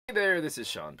Hey there, this is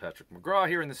Sean Patrick Mcgraw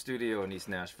here in the studio in East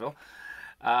Nashville.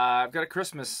 I've got a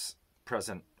Christmas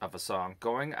present of a song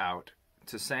going out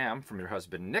to Sam from your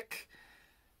husband Nick.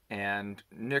 And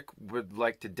Nick would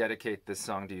like to dedicate this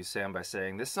song to you, Sam, by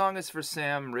saying, this song is for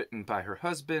Sam, written by her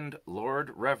husband,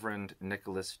 Lord Reverend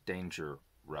Nicholas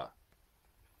Dangerah.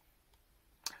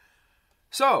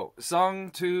 So, sung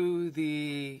to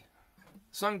a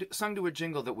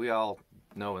jingle that we all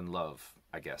know and love,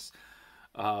 I guess.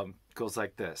 Goes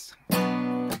like this.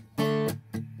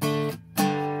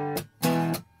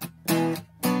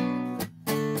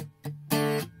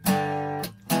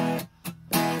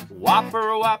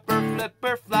 Whopper, whopper,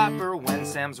 flipper, flopper. When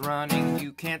Sam's running,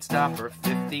 you can't stop her.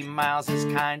 50 miles is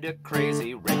kinda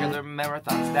crazy. Regular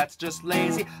marathons, that's just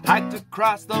lazy. Hiked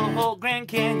across the whole Grand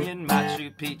Canyon,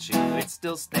 Machu Pichu, it's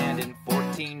still standing.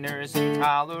 14ers in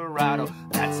Colorado,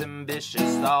 that's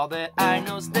ambitious. All that I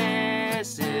know's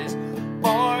this is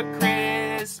for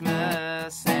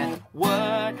Christmas. And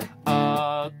what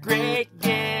a great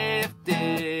gift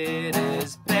it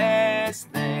is. Best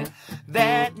thing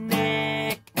that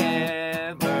Nick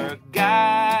ever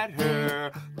got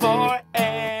her,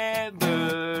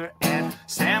 forever. And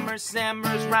Sammer's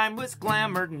rhyme was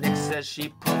glamour. Nick says she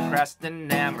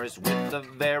procratinamours with the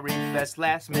very best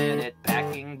last minute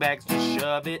packing bags to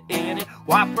shove it in it.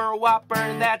 Whopper, whopper,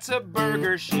 that's a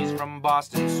burger. She's from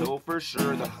Boston, so for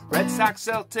sure the Red Sox,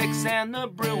 Celtics, and the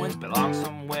Bruins belong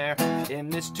somewhere in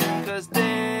this tune, 'cause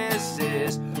this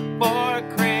is for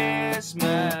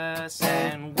Christmas.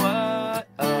 And what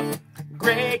a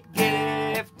great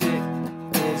gift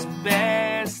it is.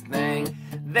 Best thing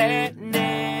that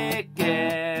Nick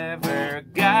ever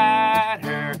got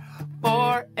her,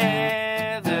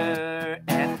 forever.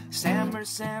 And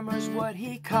Sammer's what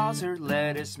he calls her.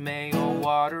 Lettuce, mayo,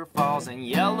 waterfalls, and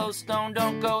Yellowstone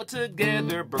don't go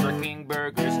together. Burger King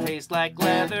burgers taste like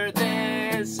leather.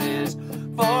 This is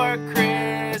for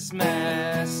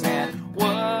Christmas. And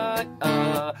what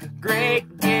a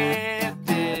great gift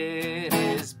it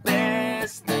is.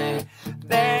 Best thing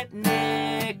that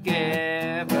Nick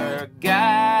ever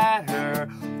got her,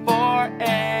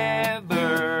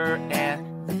 forever.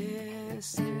 And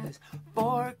this is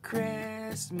for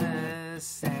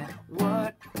Christmas. And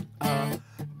what a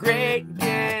great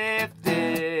gift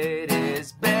it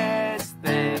is. Best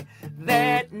thing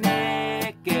that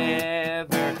Nick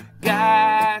ever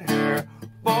got her,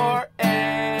 forever.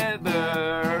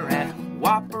 And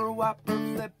whopper, whopper,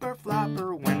 flipper,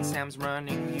 flopper. When Sam's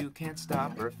running, you can't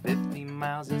stop her. 50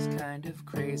 miles is kind of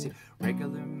crazy.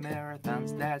 Regular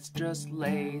marathons, that's just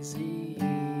lazy.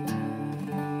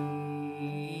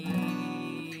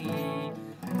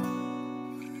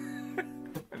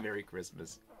 Merry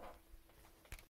Christmas.